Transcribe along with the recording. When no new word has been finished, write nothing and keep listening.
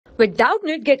With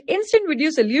Doubtnut, get instant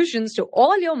video solutions to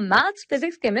all your maths,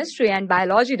 physics, chemistry, and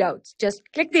biology doubts. Just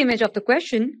click the image of the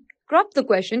question, crop the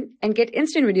question, and get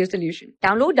instant video solution.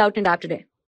 Download Doubtnut app today.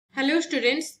 Hello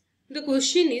students, the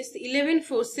question is 11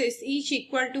 forces each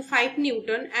equal to 5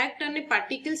 Newton act on a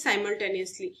particle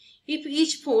simultaneously. If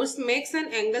each force makes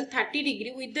an angle 30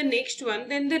 degree with the next one,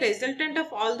 then the resultant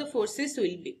of all the forces will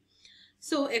be.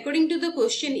 So according to the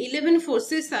question, 11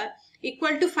 forces are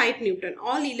equal to 5 Newton.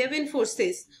 All 11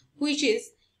 forces, which is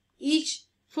each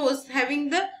force having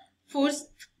the force,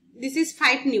 this is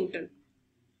 5 Newton.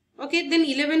 Okay, then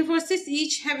 11 forces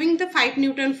each having the 5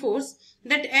 Newton force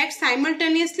that acts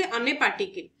simultaneously on a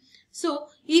particle. So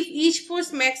if each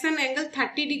force makes an angle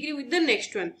 30 degree with the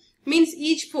next one, means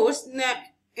each force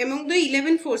among the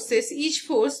 11 forces, each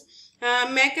force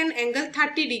make an angle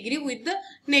 30 degree with the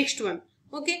next one.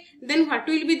 Okay, then what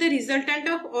will be the resultant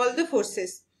of all the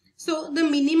forces? So the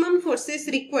minimum forces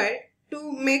required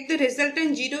to make the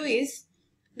resultant 0 is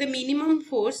the minimum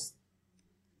force,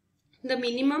 the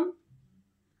minimum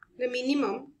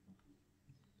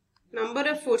number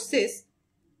of forces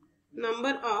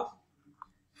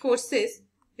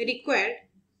required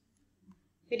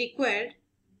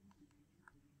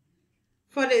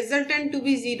for resultant to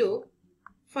be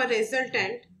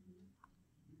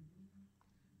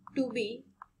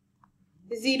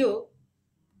 0,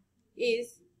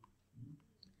 is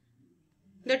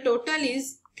the total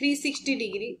is 360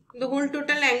 degree. The whole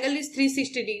total angle is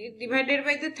 360 degree divided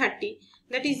by the 30,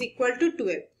 that is equal to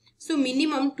 12. So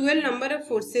minimum 12 number of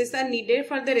forces are needed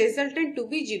for the resultant to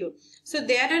be 0. So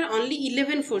there are only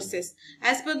 11 forces.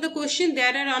 As per the question,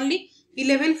 there are only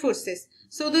 11 forces.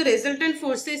 So the resultant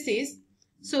forces is,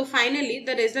 so finally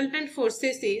the resultant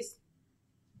forces is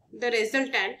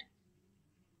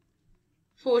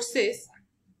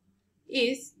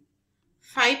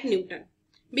 5 Newton,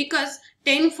 because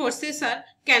 10 forces are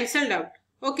cancelled out.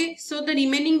 Okay, so the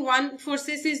remaining 1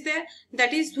 forces is there,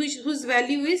 that is whose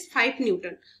value is 5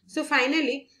 Newton. So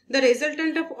finally the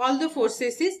resultant of all the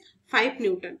forces is 5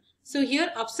 Newton. So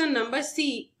here option number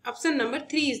 3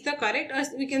 is the correct, or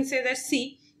we can say that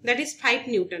C, that is 5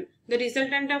 Newton. The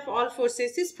resultant of all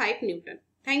forces is 5 Newton.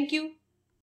 Thank you.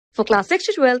 For class 6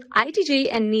 to 12, IIT JEE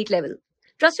and NEET level.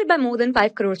 Trusted by more than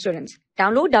 5 crore students.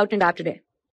 Download Doubtnut app today.